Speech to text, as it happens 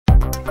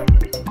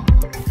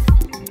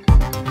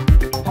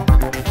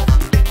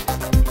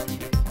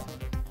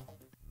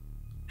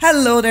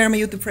Hello there, my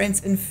YouTube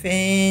friends and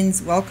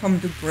fans. Welcome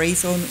to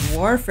Grayzone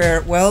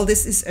Warfare. Well,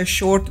 this is a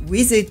short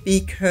visit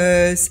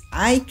because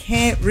I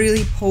can't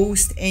really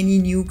post any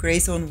new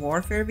Grayzone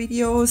Warfare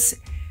videos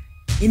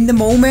in the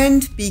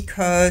moment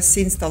because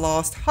since the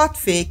last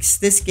hotfix,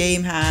 this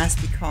game has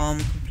become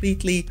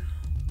completely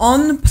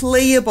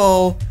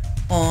unplayable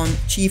on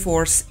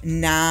Geforce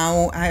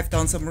now. I have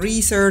done some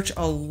research.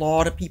 A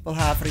lot of people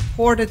have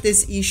reported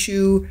this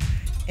issue.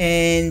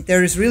 And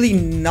there is really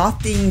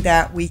nothing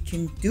that we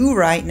can do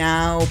right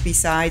now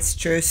besides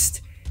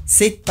just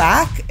sit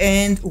back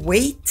and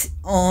wait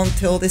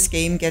until this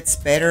game gets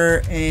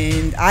better.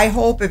 And I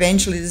hope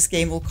eventually this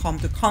game will come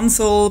to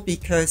console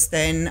because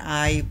then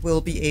I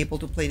will be able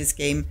to play this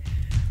game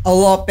a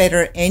lot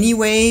better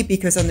anyway,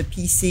 because on the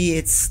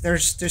PC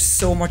there's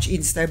so much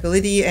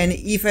instability. And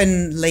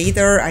even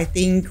later, I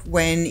think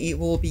when it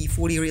will be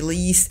fully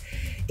released,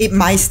 it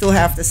might still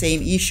have the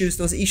same issues.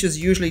 Those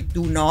issues usually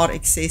do not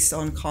exist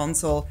on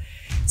console.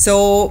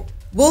 So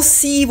we'll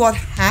see what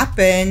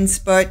happens,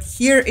 but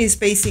here is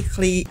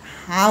basically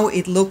how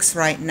it looks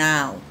right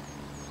now.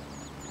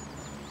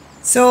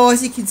 So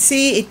as you can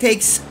see, it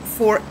takes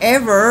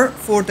forever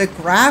for the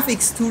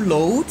graphics to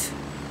load.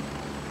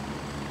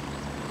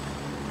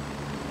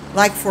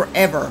 Like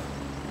forever.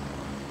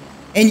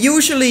 And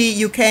usually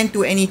you can't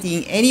do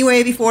anything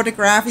anyway before the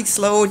graphics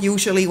load.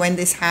 Usually when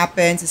this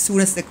happens, as soon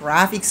as the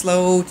graphics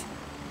load,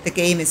 the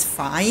game is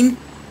fine.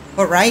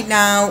 But right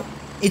now,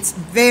 it's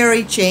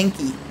very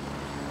janky.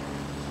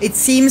 It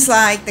seems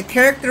like the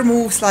character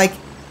moves like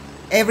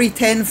every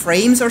 10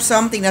 frames or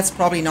something. That's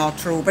probably not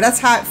true, but that's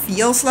how it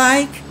feels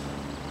like.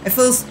 It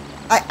feels,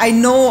 I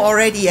know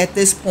already at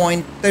this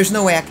point, there's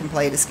no way I can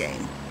play this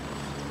game.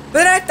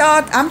 But I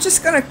thought I'm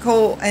just gonna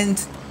go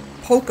and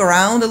poke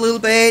around a little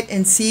bit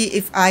and see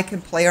if I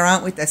can play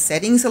around with the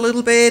settings a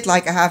little bit.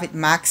 Like I have it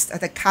maxed,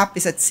 the cap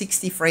is at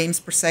 60 frames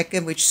per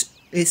second, which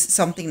is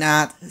something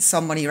that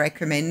somebody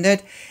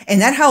recommended. And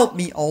that helped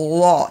me a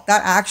lot.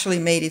 That actually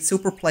made it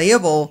super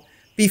playable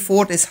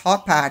before this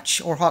hot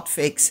patch or hot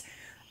fix.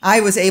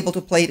 I was able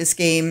to play this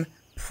game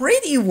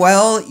pretty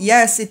well.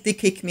 Yes, it did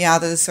kick me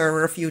out of the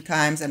server a few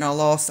times and I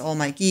lost all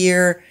my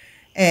gear.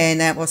 And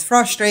that was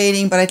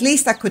frustrating, but at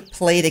least I could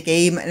play the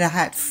game and I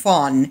had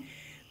fun.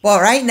 But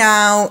right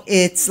now,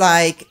 it's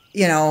like,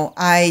 you know,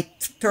 I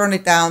turn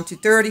it down to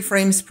 30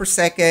 frames per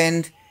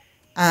second.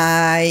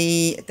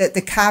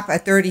 The cap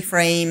at 30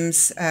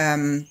 frames,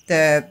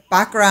 the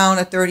background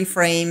at 30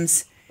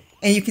 frames.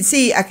 And you can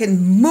see I can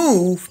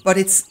move, but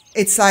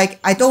it's like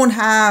I don't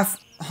have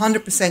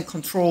 100%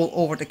 control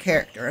over the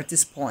character at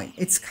this point.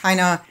 It's kind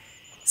of,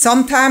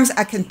 sometimes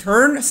I can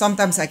turn,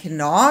 sometimes I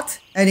cannot.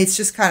 And it's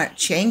just kind of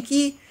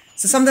janky.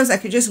 So sometimes I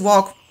could just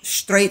walk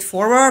straight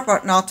forward,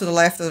 but not to the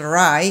left or the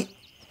right.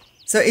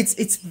 So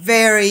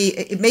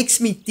it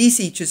makes me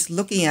dizzy just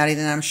looking at it,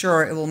 and I'm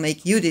sure it will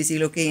make you dizzy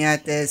looking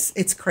at this.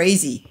 It's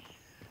crazy.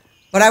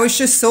 But I was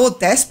just so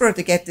desperate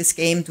to get this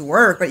game to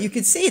work. But you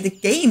can see the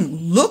game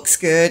looks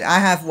good. I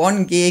have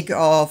 1 gig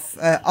of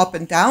up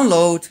and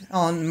download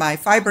on my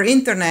fiber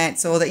internet,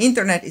 so the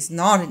internet is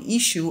not an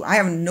issue. I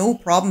have no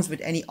problems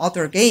with any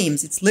other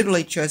games. It's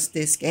literally just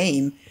this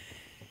game.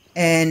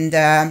 And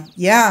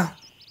yeah.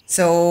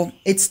 So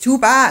it's too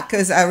bad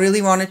because I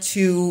really wanted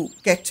to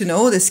get to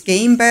know this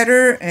game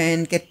better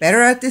and get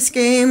better at this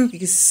game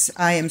because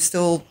I am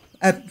still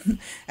a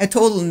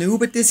total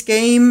noob at this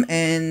game.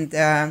 And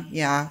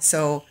yeah,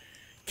 so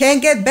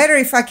can't get better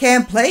if I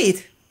can't play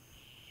it.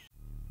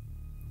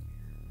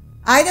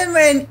 I then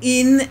went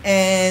in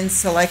and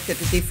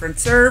selected a different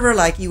server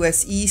like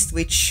US East,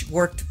 which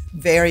worked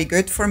very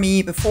good for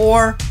me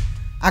before.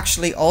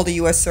 Actually, all the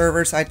US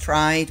servers I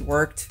tried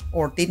worked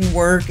or didn't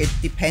work. It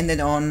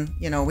depended on,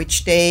 you know,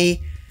 which day.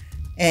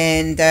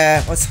 And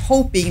was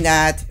hoping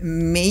that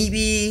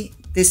maybe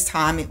this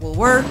time it will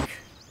work.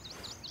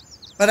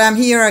 But I'm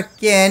here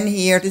again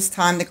here. This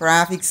time the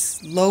graphics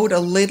load a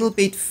little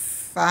bit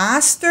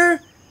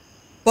faster.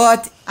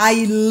 But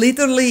I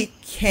literally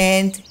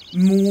can't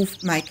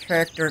move my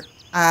character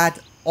at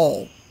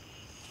all.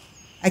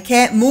 I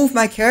can't move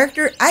my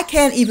character. I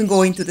can't even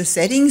go into the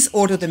settings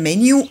or to the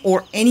menu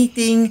or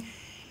anything.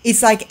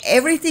 It's like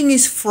everything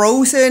is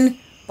frozen,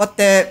 but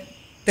the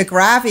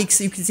graphics,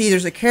 you can see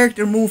there's a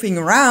character moving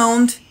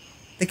around.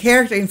 The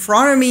character in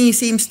front of me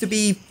seems to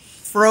be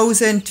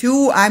frozen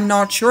too. I'm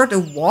not sure. The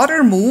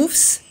water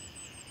moves,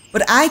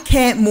 but I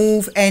can't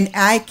move and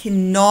I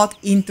cannot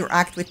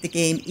interact with the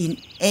game in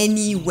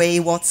any way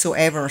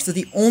whatsoever. So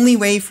the only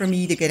way for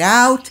me to get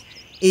out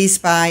is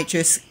by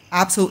just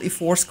absolutely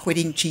force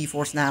quitting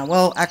Geforce now.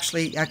 Well,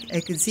 actually, I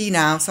can see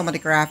now some of the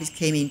graphics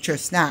came in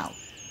just now.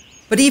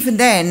 But even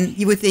then,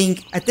 you would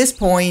think at this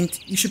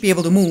point, you should be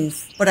able to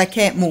move. But I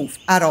can't move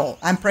at all.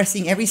 I'm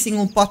pressing every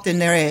single button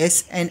there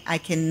is, and I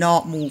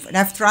cannot move. And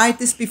I've tried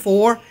this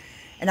before,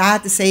 and I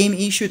had the same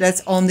issue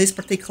that's on this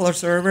particular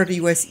server, the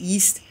US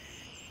East.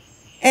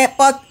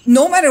 But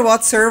no matter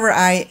what server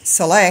I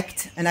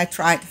select, and I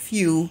tried a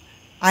few,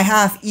 I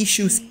have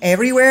issues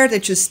everywhere. They're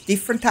just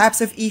different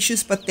types of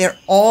issues, but they're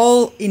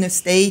all in a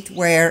state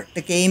where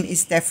the game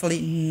is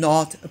definitely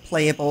not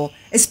playable,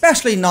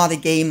 especially not a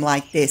game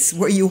like this,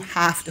 where you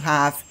have to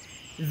have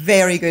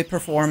very good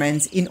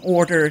performance in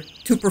order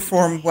to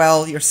perform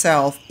well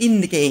yourself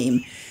in the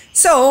game.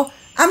 So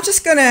I'm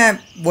just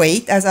gonna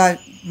wait, as I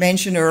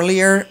mentioned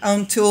earlier,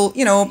 until,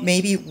 you know,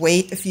 maybe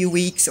wait a few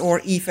weeks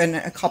or even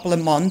a couple of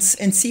months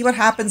and see what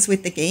happens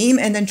with the game,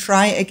 and then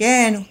try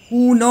again.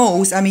 Who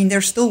knows? I mean, they're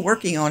still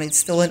working on it,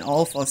 still in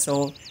alpha,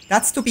 so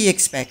that's to be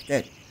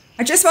expected.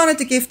 I just wanted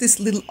to give this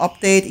little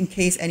update in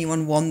case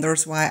anyone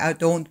wonders why I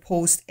don't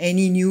post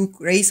any new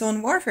Gray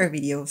Zone Warfare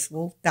videos.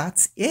 Well,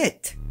 that's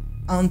it.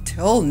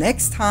 Until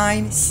next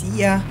time,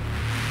 see ya.